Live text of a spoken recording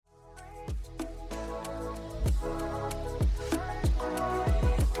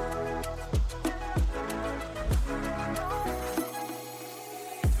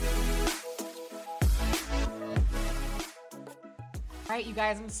you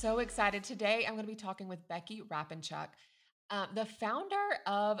guys. I'm so excited. Today, I'm going to be talking with Becky Rapinchuk, the founder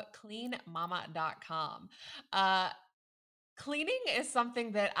of cleanmama.com. Uh, Cleaning is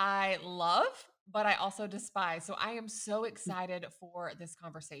something that I love, but I also despise. So I am so excited for this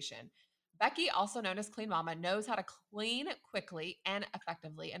conversation. Becky, also known as Clean Mama, knows how to clean quickly and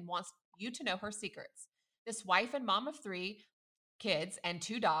effectively and wants you to know her secrets. This wife and mom of three kids and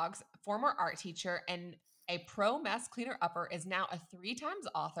two dogs, former art teacher, and a pro mess cleaner upper, is now a 3 times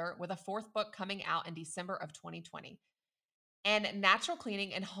author with a fourth book coming out in December of 2020, and natural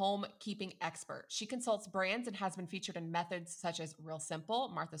cleaning and home keeping expert. She consults brands and has been featured in methods such as Real Simple,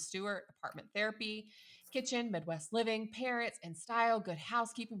 Martha Stewart, Apartment Therapy, Kitchen, Midwest Living, Parents in Style, Good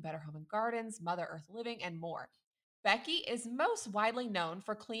Housekeeping, Better Home and Gardens, Mother Earth Living, and more. Becky is most widely known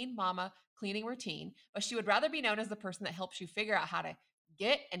for Clean Mama cleaning routine, but she would rather be known as the person that helps you figure out how to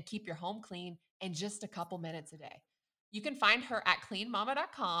get and keep your home clean in just a couple minutes a day. You can find her at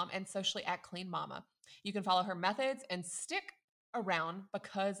cleanmama.com and socially at cleanmama. You can follow her methods and stick around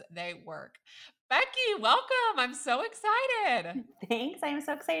because they work. Becky, welcome. I'm so excited. Thanks. I'm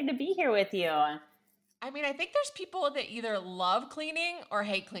so excited to be here with you. I mean, I think there's people that either love cleaning or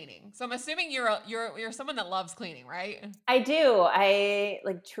hate cleaning. So I'm assuming you're someone that loves cleaning, right? I do. I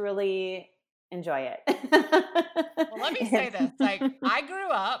truly enjoy it. Well, let me say this. Like, I grew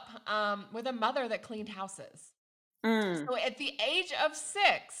up with a mother that cleaned houses. Mm. So at the age of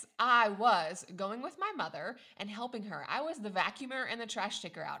 6, I was going with my mother and helping her. I was the vacuumer and the trash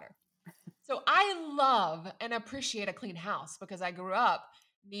taker outer. So I love and appreciate a clean house because I grew up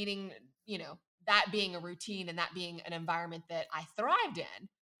needing, that being a routine and that being an environment that I thrived in.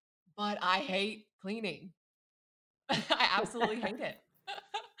 But I hate cleaning. I absolutely hate it.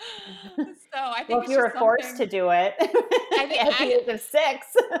 So I Well, think if it's you just were forced to something. do it I mean, at the age of 6.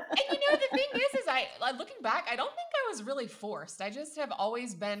 the thing is I like, looking back, I don't think I was really forced. I just have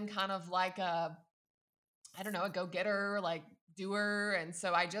always been kind of like I don't know, a go-getter, like doer. And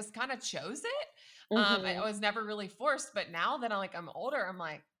so I just kind of chose it. I Hmm. was never really forced, but now that I'm older, I'm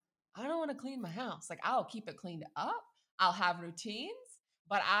like, I don't want to clean my house. Like, I'll keep it cleaned up. I'll have routines,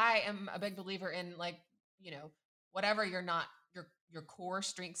 but I am a big believer in, like, you know, whatever you're not your core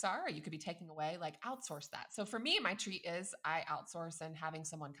strengths are, you could be taking away, like, outsource that. So for me, my treat is I outsource and having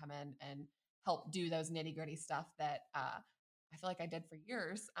someone come in and help do those nitty-gritty stuff that I feel like I did for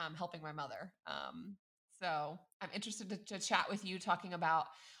years, helping my mother. So I'm interested to chat with you talking about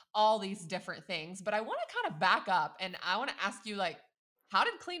all these different things, but I want to kind of back up and I want to ask you, like, how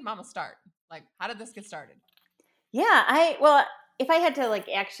did Clean Mama start? Like, how did this get started? Yeah, well, if I had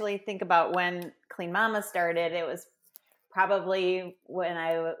to actually think about when Clean Mama started, it was probably when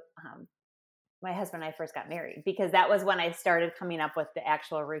my husband and I first got married, because that was when I started coming up with the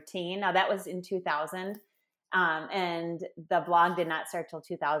actual routine. Now that was in 2000. And the blog did not start till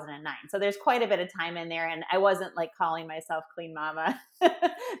 2009. So there's quite a bit of time in there. And I wasn't like calling myself Clean Mama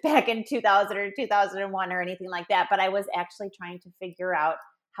back in 2000 or 2001 or anything like that. But I was actually trying to figure out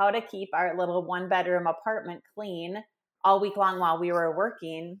how to keep our little 1-bedroom apartment clean all week long while we were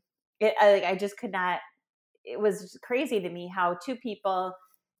working. I just could not, it was crazy to me how 2 people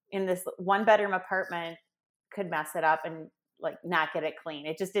in this 1-bedroom apartment could mess it up and like not get it clean.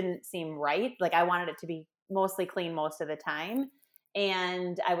 It just didn't seem right. Like, I wanted it to be mostly clean most of the time.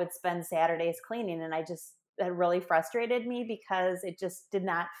 And I would spend Saturdays cleaning, and that really frustrated me because it just did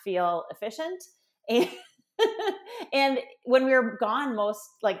not feel efficient. And, and when we were gone most,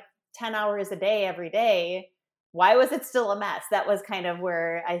 like, 10 hours a day, every day, why was it still a mess? That was kind of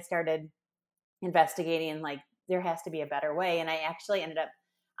where I started investigating, like, there has to be a better way. And I actually ended up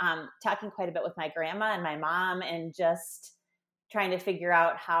talking quite a bit with my grandma and my mom, and just trying to figure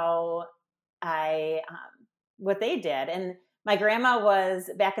out how what they did. And my grandma was,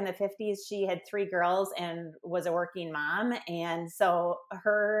 back in the 50s, she had 3 girls and was a working mom. And so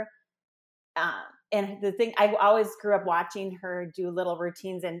and the thing, I always grew up watching her do little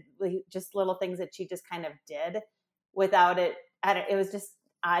routines and just little things that she just kind of did without it. It was just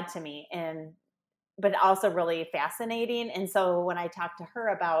odd to me, but also really fascinating. And so when I talked to her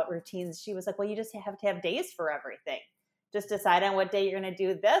about routines, she was like, well, you just have to have days for everything. Just decide on what day you're going to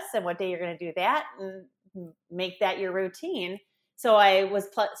do this and what day you're going to do that, and make that your routine. So I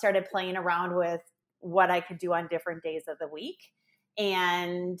started playing around with what I could do on different days of the week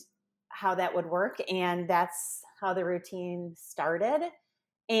and how that would work. And that's how the routine started.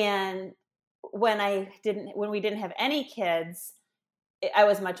 And when we didn't have any kids, I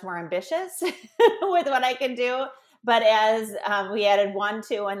was much more ambitious with what I could do. But as we added 1,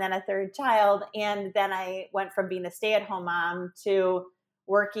 2, and then a 3rd child, and then I went from being a stay-at-home mom to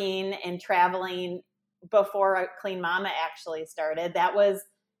working and traveling before Clean Mama actually started. That was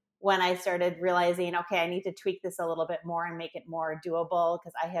when I started realizing, okay, I need to tweak this a little bit more and make it more doable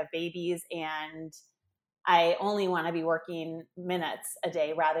because I have babies and I only want to be working minutes a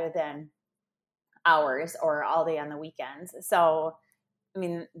day rather than hours or all day on the weekends. So, I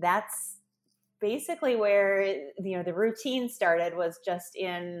mean, that's basically where, you know, the routine started, was just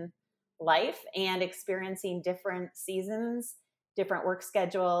in life and experiencing different seasons, different work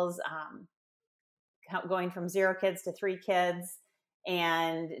schedules, going from 0 kids to 3 kids,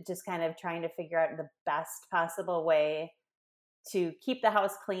 and just kind of trying to figure out the best possible way to keep the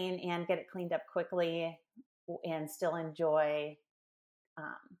house clean and get it cleaned up quickly and still enjoy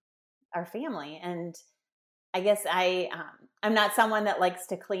um, our family. And I guess I'm not someone that likes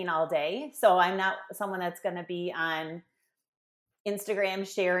to clean all day, so I'm not someone that's going to be on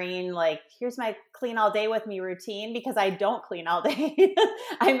Instagram sharing like, here's my clean all day with me routine, because I don't clean all day.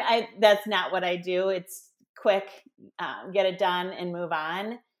 That's not what I do. It's quick, get it done and move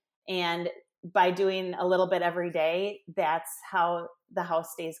on. And by doing a little bit every day, that's how the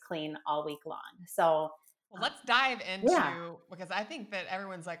house stays clean all week long. So, Well, let's dive yeah, into, because I think that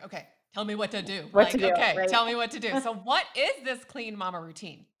everyone's like, okay, tell me what to do. what to Like, do, okay, right? tell me what to do. So what is this Clean Mama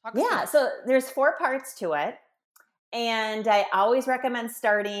routine? Talk us through Yeah, it. so there's 4 parts to it. And I always recommend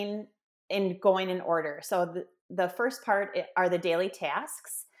starting and going in order. So the first part are the daily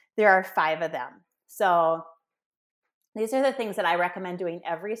tasks. There are 5 of them. So these are the things that I recommend doing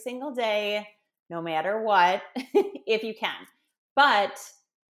every single day, no matter what, if you can. But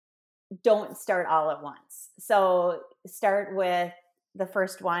don't start all at once. So start with the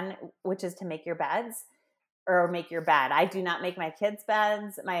first one, which is to make your beds or make your bed. I do not make my kids'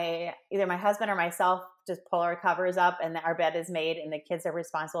 beds. Either my husband or myself just pull our covers up and our bed is made, and the kids are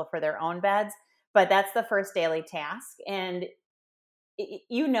responsible for their own beds. But that's the first daily task. And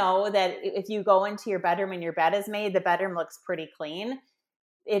you know that if you go into your bedroom and your bed is made, the bedroom looks pretty clean.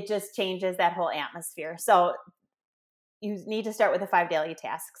 It just changes that whole atmosphere. So you need to start with the 5 daily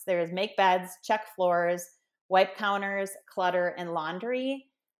tasks. There's make beds, check floors, wipe counters, clutter, and laundry.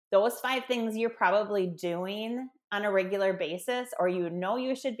 Those 5 things you're probably doing on a regular basis, or you know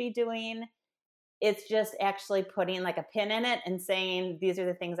you should be doing. It's just actually putting like a pin in it and saying, these are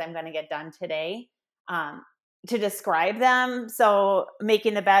the things I'm going to get done today, to describe them. So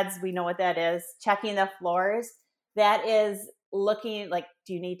making the beds, we know what that is. Checking the floors, that is looking like,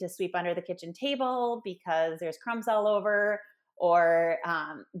 do you need to sweep under the kitchen table because there's crumbs all over? Or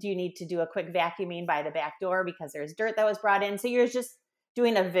do you need to do a quick vacuuming by the back door because there's dirt that was brought in? So you're just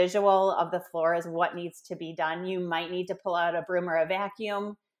doing a visual of the floors, what needs to be done. You might need to pull out a broom or a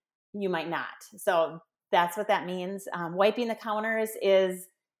vacuum. You might not. So that's what that means. Wiping the counters is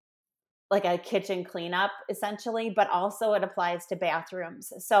like a kitchen cleanup essentially, but also it applies to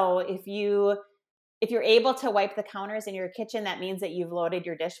bathrooms. So if you're able to wipe the counters in your kitchen, that means that you've loaded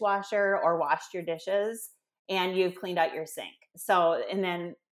your dishwasher or washed your dishes and you've cleaned out your sink. So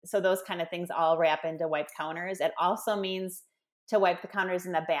those kind of things all wrap into wipe counters. It also means to wipe the counters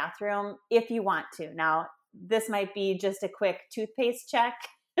in the bathroom if you want to. Now, this might be just a quick toothpaste check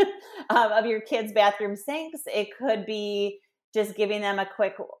of your kids' bathroom sinks. It could be just giving them a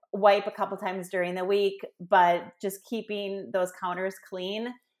quick wipe a couple times during the week, but just keeping those counters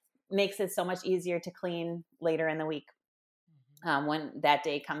clean makes it so much easier to clean later in the week, when that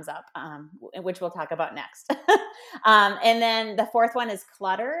day comes up, which we'll talk about next. And then the 4th one is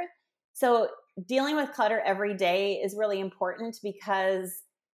clutter. So dealing with clutter every day is really important because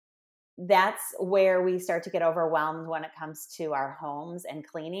that's where we start to get overwhelmed when it comes to our homes and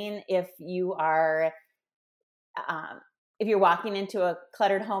cleaning. If you're walking into a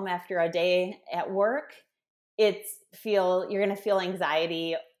cluttered home after a day at work, you're going to feel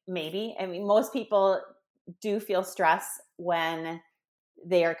anxiety. Maybe. I mean, most people do feel stress when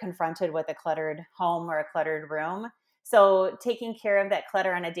they are confronted with a cluttered home or a cluttered room. So taking care of that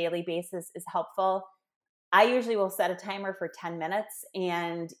clutter on a daily basis is helpful. I usually will set a timer for 10 minutes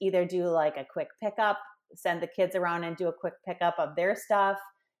and either do like a quick pickup, send the kids around and do a quick pickup of their stuff.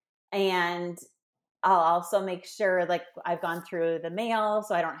 And I'll also make sure like I've gone through the mail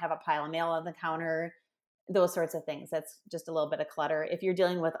so I don't have a pile of mail on the counter, those sorts of things. That's just a little bit of clutter. If you're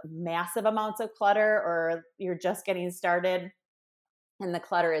dealing with massive amounts of clutter or you're just getting started and the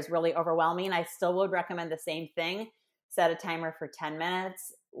clutter is really overwhelming, I still would recommend the same thing. Set a timer for 10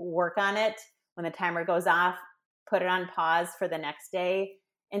 minutes, work on it. When the timer goes off, put it on pause for the next day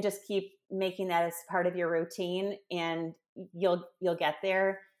and just keep making that as part of your routine and you'll get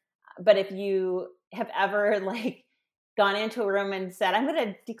there. But if you have ever like gone into a room and said, I'm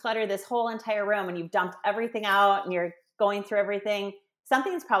going to declutter this whole entire room, and you've dumped everything out and you're going through everything,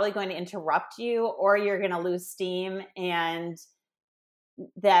 something's probably going to interrupt you, or you're going to lose steam, and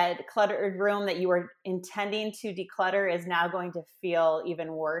that cluttered room that you were intending to declutter is now going to feel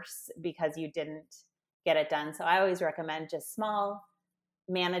even worse because you didn't get it done. So I always recommend just small,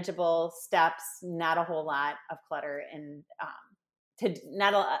 manageable steps, not a whole lot of clutter, and to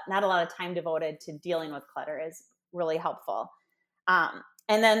not a lot of time devoted to dealing with clutter is really helpful.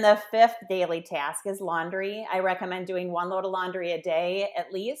 And then the fifth daily task is laundry. I recommend doing one load of laundry a day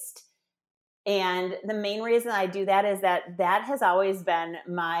at least. And the main reason I do that is that has always been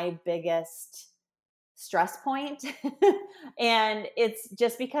my biggest stress point. And it's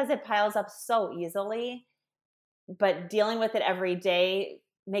just because it piles up so easily, but dealing with it every day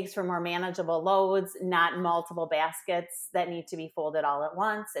makes for more manageable loads, not multiple baskets that need to be folded all at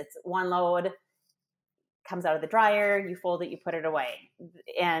once. It's one load, comes out of the dryer, you fold it, you put it away.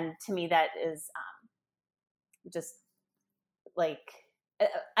 And to me, that is just like,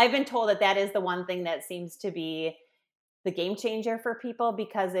 I've been told that is the one thing that seems to be the game changer for people,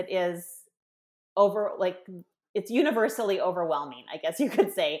 because it is it's universally overwhelming, I guess you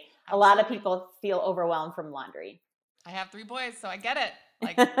could say. Absolutely. A lot of people feel overwhelmed from laundry. I have 3 boys, so I get it.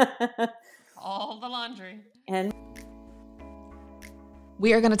 Like all the laundry. And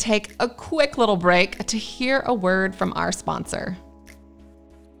we are going to take a quick little break to hear a word from our sponsor.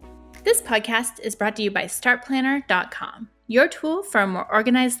 This podcast is brought to you by StartPlanner.com, your tool for a more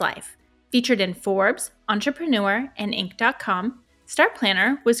organized life. Featured in Forbes, Entrepreneur, and Inc.com, Start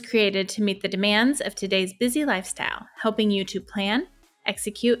Planner was created to meet the demands of today's busy lifestyle, helping you to plan,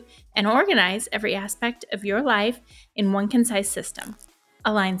 execute, and organize every aspect of your life in one concise system.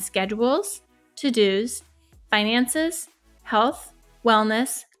 Align schedules, to-dos, finances, health,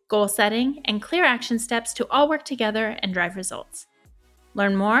 wellness, goal setting, and clear action steps to all work together and drive results.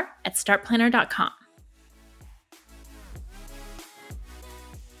 Learn more at StartPlanner.com.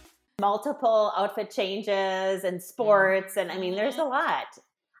 Multiple outfit changes and sports. And I mean, there's a lot.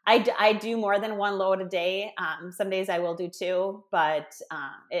 I do more than one load a day. Some days I will do 2, but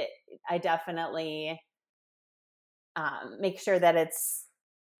I definitely make sure that it's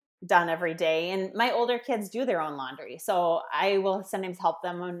done every day. And my older kids do their own laundry. So I will sometimes help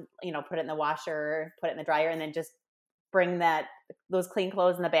them and, put it in the washer, put it in the dryer, and then just bring those clean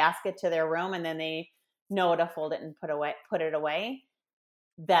clothes in the basket to their room. And then they know to fold it and put it away.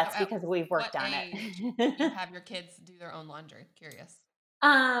 That's because we've worked on it. You have your kids do their own laundry? Curious.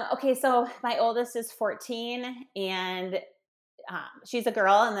 Okay, so my oldest is 14, and she's a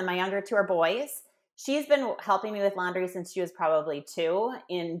girl, and then my younger 2 are boys. She's been helping me with laundry since she was probably 2,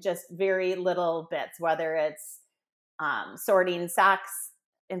 in just very little bits, whether it's sorting socks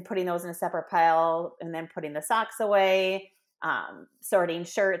and putting those in a separate pile and then putting the socks away, sorting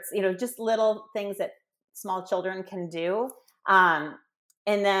shirts, just little things that small children can do.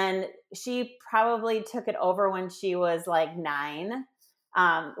 And then she probably took it over when she was like 9,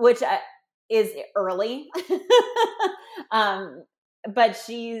 which is early. But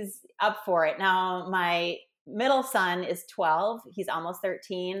she's up for it. Now, my middle son is 12. He's almost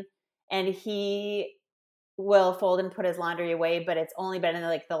 13. And he will fold and put his laundry away. But it's only been in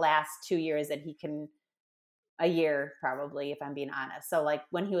like the last 2 years that he can, a year probably, if I'm being honest. So like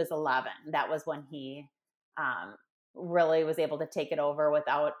when he was 11, that was when he really was able to take it over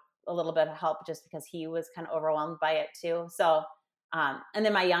without a little bit of help, just because he was kind of overwhelmed by it too. So, and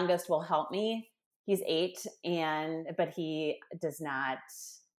then my youngest will help me. He's 8, but he does not,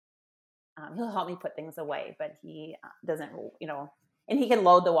 he'll help me put things away, but he doesn't, and he can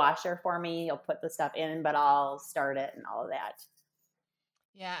load the washer for me. He'll put the stuff in, but I'll start it and all of that.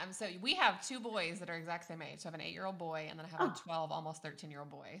 Yeah, so we have 2 boys that are exact same age. So I have an 8-year-old boy, and then I have a 12, almost 13-year-old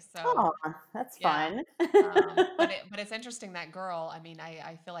boy. So that's fun. but it's interesting, that girl. I mean,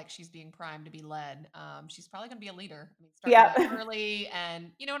 I feel like she's being primed to be led. She's probably going to be a leader. I mean, start early,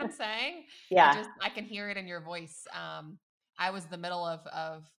 and you know what I'm saying? Yeah, I can hear it in your voice. I was the middle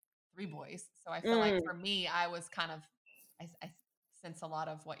of 3 boys, so I feel like for me, I was kind of, I sense a lot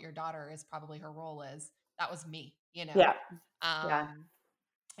of what your daughter is probably her role is. That was me, Yeah. Yeah.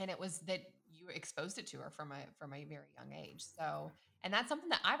 And it was that you exposed it to her from a very young age. So, and that's something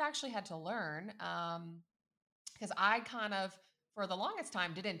that I've actually had to learn, because I kind of, for the longest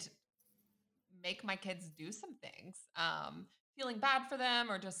time, didn't make my kids do some things, feeling bad for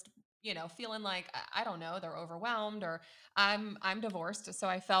them, or just, feeling like, I don't know, they're overwhelmed, or I'm divorced. So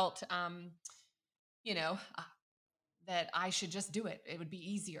I felt, you know, that I should just do it. It would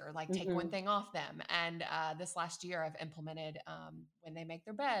be easier, like take one thing off them. And this last year, I've implemented, when they make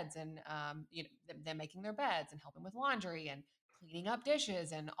their beds, and them making their beds and helping with laundry and cleaning up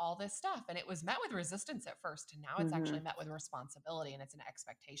dishes and all this stuff. And it was met with resistance at first. And now it's Mm-hmm. actually met with responsibility and it's an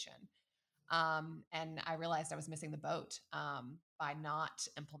expectation. And I realized I was missing the boat by not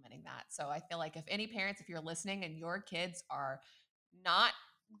implementing that. So I feel like if any parents, if you're listening and your kids are not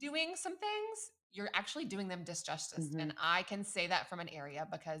doing some things, you're actually doing them disjustice. Mm-hmm. And I can say that from an area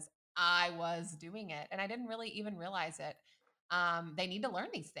because I was doing it and I didn't really even realize it. They need to learn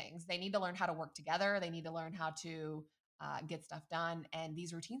these things. They need to learn how to work together. They need to learn how to get stuff done. And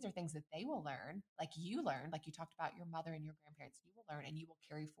these routines are things that they will learn, like you learned, like you talked about your mother and your grandparents, you will learn and you will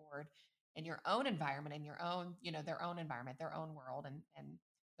carry forward in your own environment, in your own, their own environment, their own world, and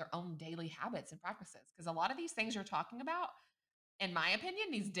their own daily habits and practices. Because a lot of these things you're talking about, in my opinion,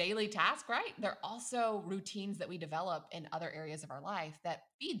 these daily tasks, right? They're also routines that we develop in other areas of our life that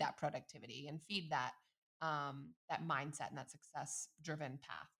feed that productivity and feed that mindset and that success driven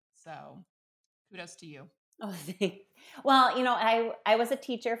path. So kudos to you. Oh, thanks. Well, I was a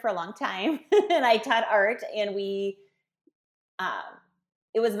teacher for a long time and I taught art, and it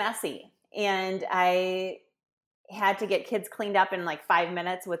was messy, and I had to get kids cleaned up in like 5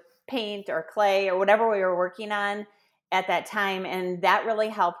 minutes with paint or clay or whatever we were working on at that time. And that really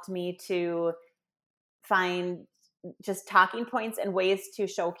helped me to find just talking points and ways to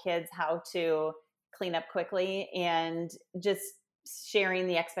show kids how to clean up quickly, and just sharing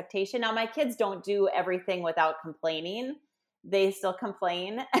the expectation. Now, my kids don't do everything without complaining. They still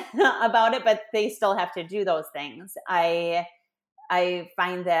complain about it, but they still have to do those things. I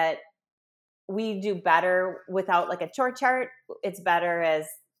find that we do better without like a chore chart. It's better as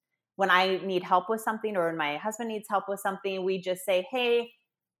when I need help with something, or when my husband needs help with something, we just say, hey,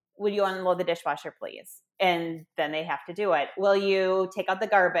 would you unload the dishwasher, please? And then they have to do it. Will you take out the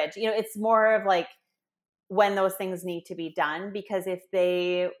garbage? It's more of like when those things need to be done, because if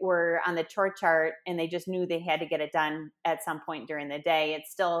they were on the chore chart and they just knew they had to get it done at some point during the day,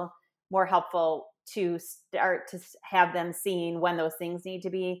 it's still more helpful to start to have them seeing when those things need to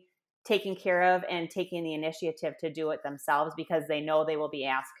be taken care of and taking the initiative to do it themselves, because they know they will be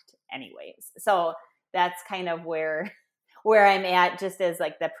asked anyways. So that's kind of where I'm at, just as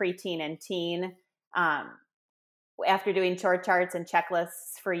like the preteen and teen. After doing chore charts and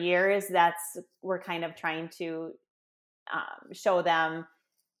checklists for years, we're kind of trying to show them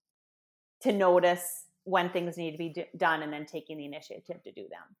to notice when things need to be done, and then taking the initiative to do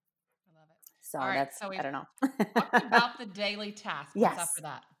them. I love it. So All right, that's, so I don't know. talked about the daily task. What's Yes. after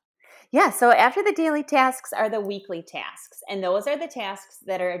that? Yeah. So after the daily tasks are the weekly tasks. And those are the tasks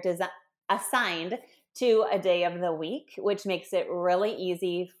that are assigned to a day of the week, which makes it really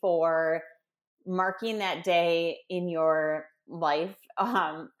easy for marking that day in your life,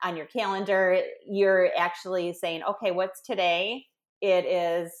 on your calendar. You're actually saying, okay, what's today? It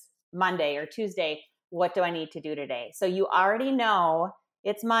is Monday or Tuesday. What do I need to do today? So you already know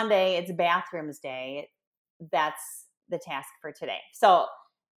it's Monday, it's bathrooms day. That's the task for today. So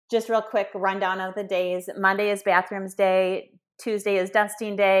just real quick rundown of the days. Monday is bathrooms day. Tuesday is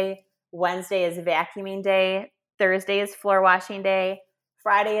dusting day. Wednesday is vacuuming day. Thursday is floor washing day.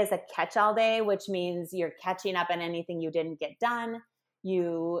 Friday is a catch-all day, which means you're catching up on anything you didn't get done.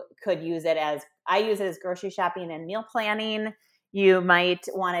 You could use it I use it as grocery shopping and meal planning. You might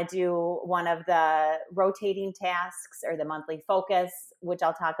want to do one of the rotating tasks or the monthly focus, which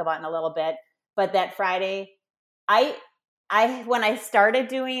I'll talk about in a little bit. But that Friday, when I started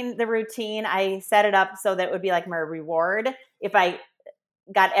doing the routine, I set it up so that it would be like my reward. If I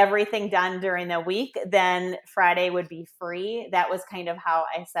got everything done during the week, then Friday would be free. That was kind of how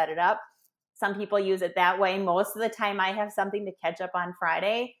I set it up. Some people use it that way. Most of the time I have something to catch up on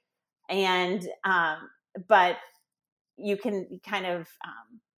Friday. And, but you can kind of,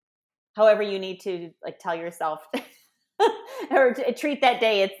 however you need to like tell yourself or treat that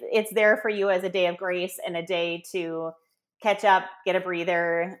day. It's there for you as a day of grace and a day to catch up, get a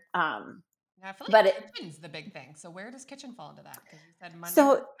breather. I feel like kitchen's the big thing. So where does kitchen fall into that? Because you said Monday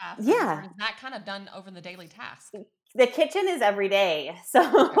was yeah, or is that kind of done over the daily task? The kitchen is every day.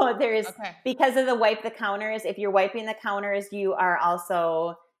 So there's, because of the wipe the counters, if you're wiping the counters, you are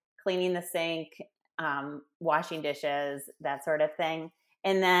also cleaning the sink, washing dishes, that sort of thing.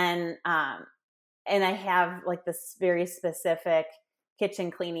 And then, and I have like this very specific kitchen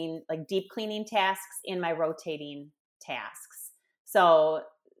cleaning, like deep cleaning tasks in my rotating tasks. So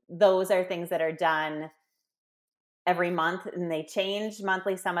those are things that are done every month, and they change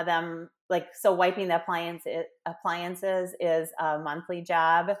monthly. Some of them, like, so wiping the appliances is a monthly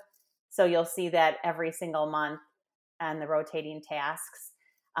job. So you'll see that every single month on the rotating tasks.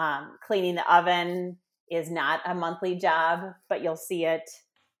 Cleaning the oven is not a monthly job, but you'll see it.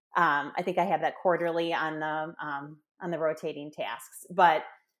 I think I have that quarterly on on the rotating tasks. But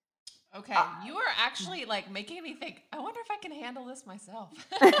Okay, you are actually like making me think, I wonder if I can handle this myself.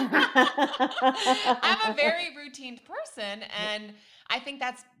 I'm a very routine person, and I think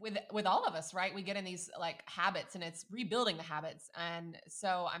that's with all of us, right? We get in these like habits, and it's rebuilding the habits. And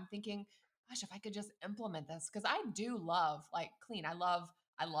so I'm thinking, gosh, if I could just implement this, because I do love like clean. I love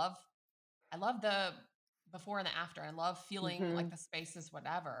the before and the after. I love feeling like Mhm. the spaces,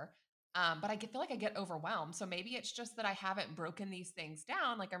 whatever. But feel like I get overwhelmed. So maybe it's just that I haven't broken these things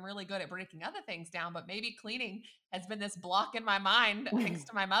down. Like I'm really good at breaking other things down, but maybe cleaning has been this block in my mind, thanks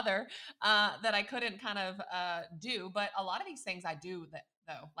to my mother, that I couldn't kind of do. But a lot of these things I do that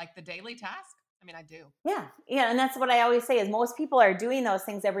though, like the daily task. I mean, I do. Yeah. Yeah. And that's what I always say is most people are doing those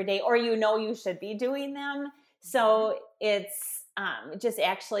things every day, or you should be doing them. Mhm. So it's just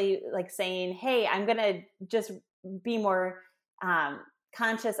actually like saying, hey, I'm going to just be more um,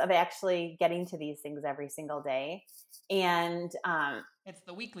 conscious of actually getting to these things every single day. And It's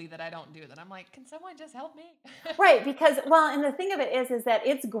the weekly that I don't do that. I'm like, can someone just help me? right, because well, and the thing of it is that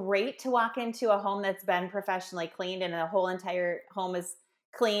it's great to walk into a home that's been professionally cleaned and the whole entire home is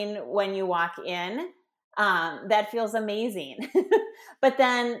clean when you walk in. That feels amazing. But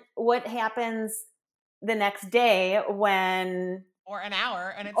then what happens the next day when Or an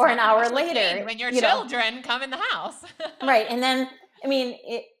hour, and it's or an not hour professionally cleaned later, when your children come in the house. right? And then I mean,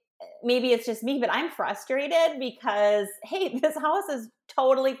 maybe it's just me, but I'm frustrated because hey, this house is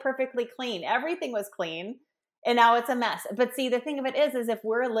totally perfectly clean. Everything was clean, and now it's a mess. But see, the thing of it is if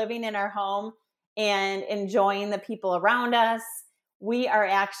we're living in our home and enjoying the people around us, we are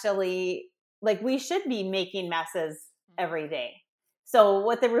actually like we should be making messes every day. So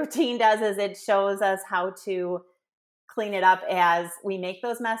what the routine does is it shows us how to clean it up as we make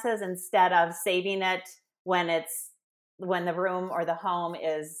those messes instead of saving it when when the room or the home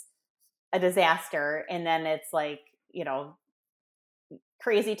is a disaster and then it's like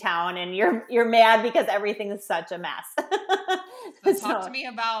crazy town and you're mad because everything is such a mess. So talk to So me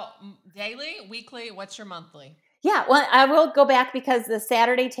about daily, weekly, what's your monthly? yeah, well, I will go back because the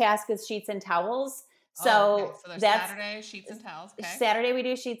Saturday task is sheets and towels. Oh, okay. So So there's that's Saturday, sheets and towels. Okay. Saturday we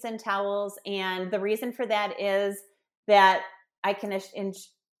do sheets and towels, and the reason for that is that I can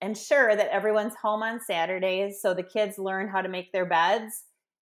ensure that everyone's home on Saturdays, so the kids learn how to make their beds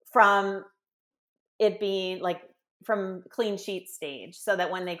from it being like from clean sheet stage, so that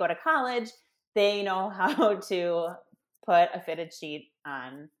when they go to college, they know how to put a fitted sheet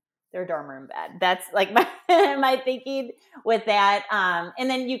on their dorm room bed. That's like my my thinking with that. And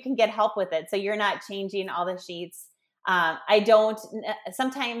then you can get help with it, so you're not changing all the sheets. I don't.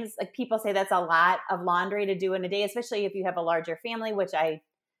 Sometimes, like people say, that's a lot of laundry to do in a day, especially if you have a larger family, which I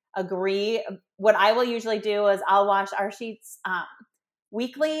agree. What I will usually do is I'll wash our sheets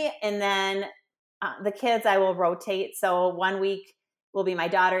weekly, and then the kids I will rotate. So one week will be my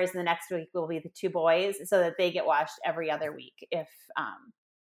daughters, and the next week will be the two boys, so that they get washed every other week. If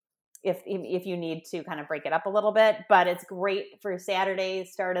you need to kind of break it up a little bit, but it's great for Saturday,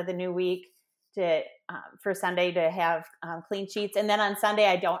 start of the new week, to for Sunday to have clean sheets, and then on Sunday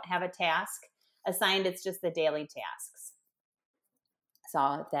I don't have a task assigned. It's just the daily tasks.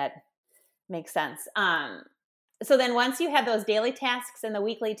 So if that makes sense. So then once you have those daily tasks and the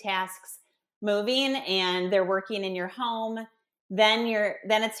weekly tasks moving and they're working in your home, then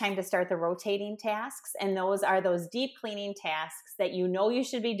it's time to start the rotating tasks. And those are those deep cleaning tasks that you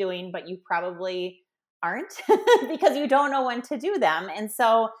should be doing, but you probably aren't because you don't know when to do them. And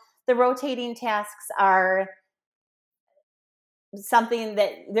so the rotating tasks are something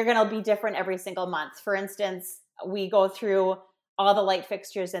that they're going to be different every single month. For instance, we go through all the light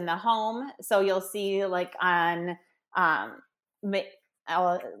fixtures in the home. So you'll see like on like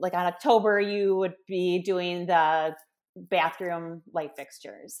on October, you would be doing the bathroom light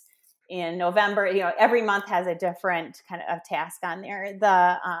fixtures. In November, every month has a different kind of task on there.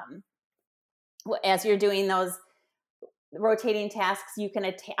 As you're doing those rotating tasks, you can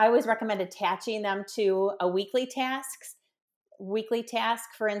I always recommend attaching them to a weekly task.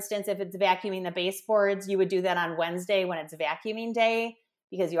 For instance, if it's vacuuming the baseboards, you would do that on Wednesday when it's vacuuming day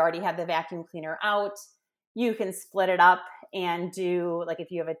because you already have the vacuum cleaner out. You can split it up and do, like if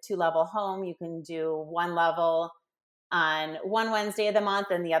you have a 2-level home, you can do one level on one Wednesday of the month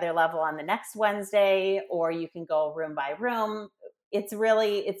and the other level on the next Wednesday, or you can go room by room. It's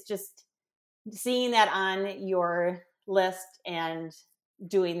just seeing that on your list and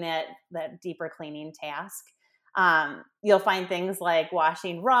doing that deeper cleaning task. You'll find things like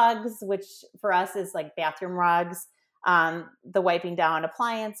washing rugs, which for us is like bathroom rugs, the wiping down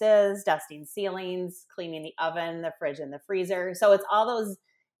appliances, dusting ceilings, cleaning the oven, the fridge, and the freezer. So it's all those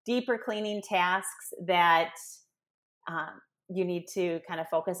deeper cleaning tasks that you need to kind of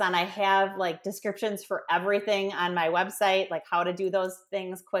focus on. I have like descriptions for everything on my website, like how to do those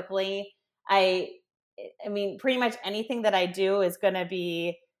things quickly. I mean, pretty much anything that I do is going to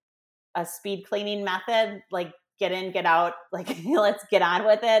be a speed cleaning method, like get in, get out, like let's get on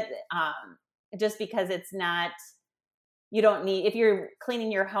with it. Just because it's not, you don't need, if you're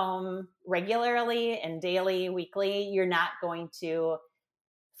cleaning your home regularly and daily, weekly, you're not going to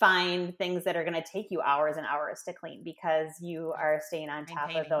find things that are going to take you hours and hours to clean because you are staying on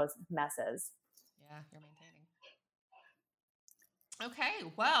top of those messes. Yeah, you're maintaining.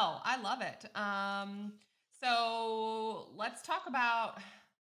 Okay, well, I love it. So let's talk about,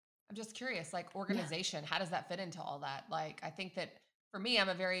 I'm just curious, like organization. How does that fit into all that? Like, I think that for me, I'm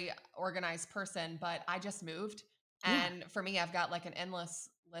a very organized person, but I just moved. And for me, I've got like an endless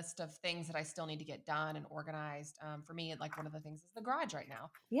list of things that I still need to get done and organized. For me, like one of the things is the garage right now.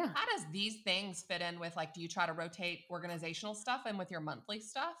 Yeah. How does these things fit in with, like, do you try to rotate organizational stuff in with your monthly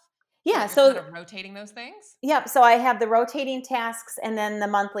stuff? Yeah. So you're kind of rotating those things? Yep. So I have the rotating tasks and then the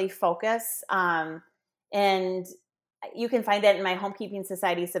monthly focus. And you can find that in my Homekeeping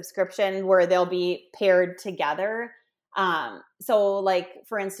Society subscription where they'll be paired together. So like,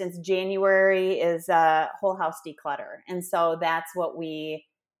 for instance, January is a whole house declutter. And so that's what we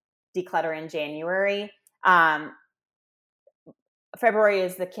declutter in January. February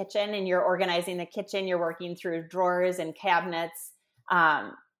is the kitchen, and you're organizing the kitchen. You're working through drawers and cabinets.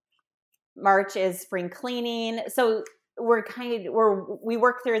 March is spring cleaning. So we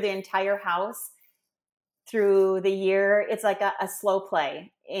work through the entire house through the year. It's like a slow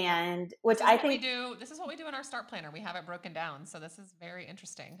play. And which I think this is what we do in our start planner. We have it broken down. So this is very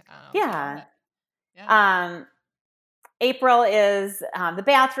interesting. Yeah. April is the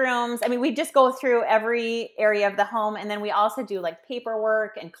bathrooms. I mean, we just go through every area of the home. And then we also do like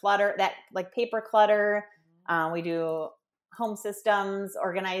paperwork and clutter, that like paper clutter. We do home systems,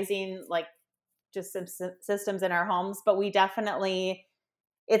 organizing, like just some systems in our homes. But we definitely,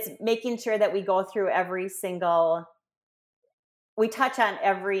 it's making sure that we go through we touch on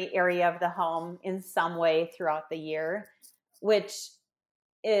every area of the home in some way throughout the year, which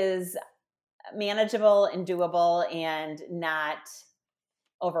is manageable and doable and not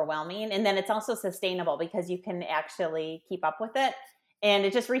overwhelming. And then it's also sustainable because you can actually keep up with it and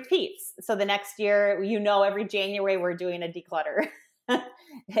it just repeats. So the next year, every January we're doing a declutter.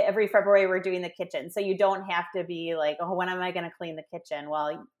 Every February we're doing the kitchen. So you don't have to be like, oh, when am I going to clean the kitchen?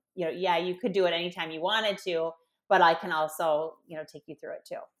 Well, you could do it anytime you wanted to, but I can also, take you through it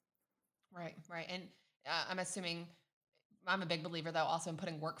too. Right. And I'm assuming, I'm a big believer though, also in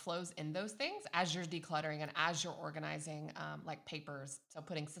putting workflows in those things as you're decluttering and as you're organizing, like papers. So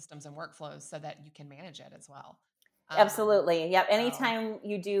putting systems and workflows so that you can manage it as well. Absolutely. Yep. Anytime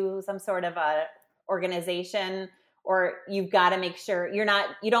you do some sort of a organization, or you've got to make sure you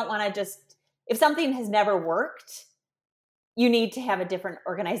don't want to just, if something has never worked, you need to have a different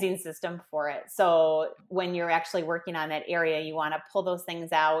organizing system for it. So when you're actually working on that area, you want to pull those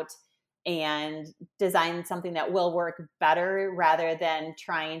things out and design something that will work better rather than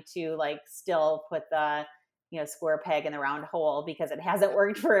trying to like still put the, square peg in the round hole because it hasn't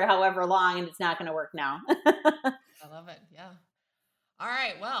worked for however long and it's not going to work now. I love it. Yeah. All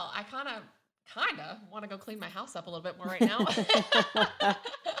right. Well, I kind of want to go clean my house up a little bit more right now.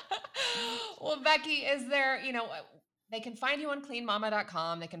 Well, Becky, is there, they can find you on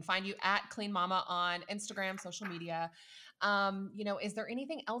cleanmama.com. They can find you at cleanmama on Instagram, social media. Is there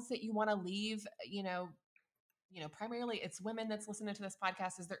anything else that you want to leave, primarily it's women that's listening to this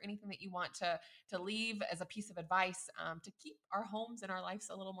podcast. Is there anything that you want to leave as a piece of advice to keep our homes and our lives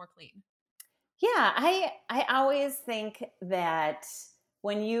a little more clean? Yeah, I always think that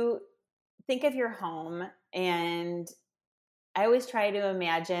when you think of your home, and I always try to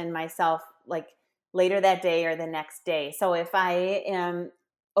imagine myself like later that day or the next day. So if I am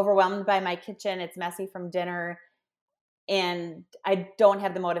overwhelmed by my kitchen, it's messy from dinner, and I don't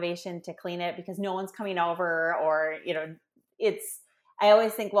have the motivation to clean it because no one's coming over, or, I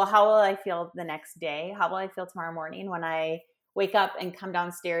always think, well, how will I feel the next day? How will I feel tomorrow morning when I wake up and come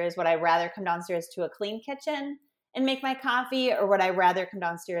downstairs? Would I rather come downstairs to a clean kitchen and make my coffee, or would I rather come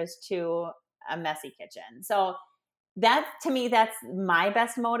downstairs to a messy kitchen? So to me, that's my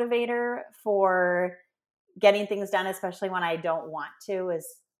best motivator for getting things done, especially when I don't want to, is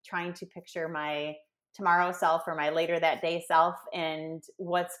trying to picture my tomorrow self or my later that day self and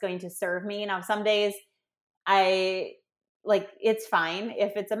what's going to serve me. Now, some days it's fine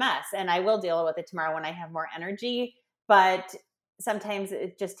if it's a mess and I will deal with it tomorrow when I have more energy. But sometimes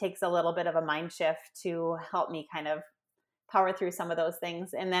it just takes a little bit of a mind shift to help me kind of power through some of those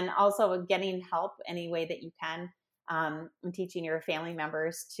things. And then also getting help any way that you can. and teaching your family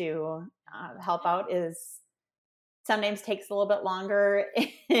members to help out is sometimes takes a little bit longer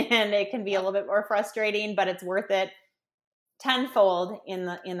and it can be a little bit more frustrating, but it's worth it tenfold in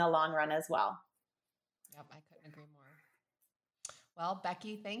the long run as well. Yep, I couldn't agree more. Well,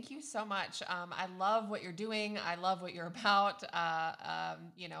 Becky, thank you so much. I love what you're doing. I love what you're about.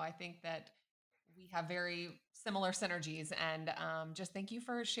 I think that we have very similar synergies, and just thank you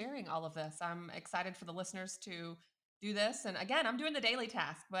for sharing all of this. I'm excited for the listeners to do this. And again, I'm doing the daily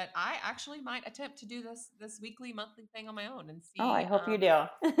task, but I actually might attempt to do this weekly, monthly thing on my own and see. Oh, I hope you do.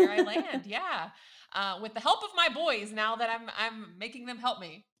 Where I land. Yeah, with the help of my boys. Now that I'm making them help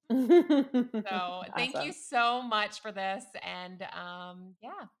me. So thank you so much for this. And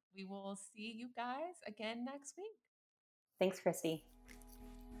we will see you guys again next week. Thanks, Christy.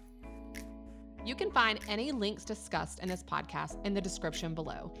 You can find any links discussed in this podcast in the description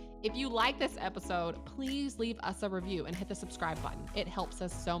below. If you like this episode, please leave us a review and hit the subscribe button. It helps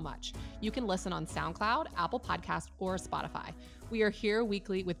us so much. You can listen on SoundCloud, Apple Podcast, or Spotify. We are here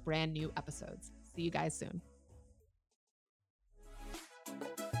weekly with brand new episodes. See you guys soon.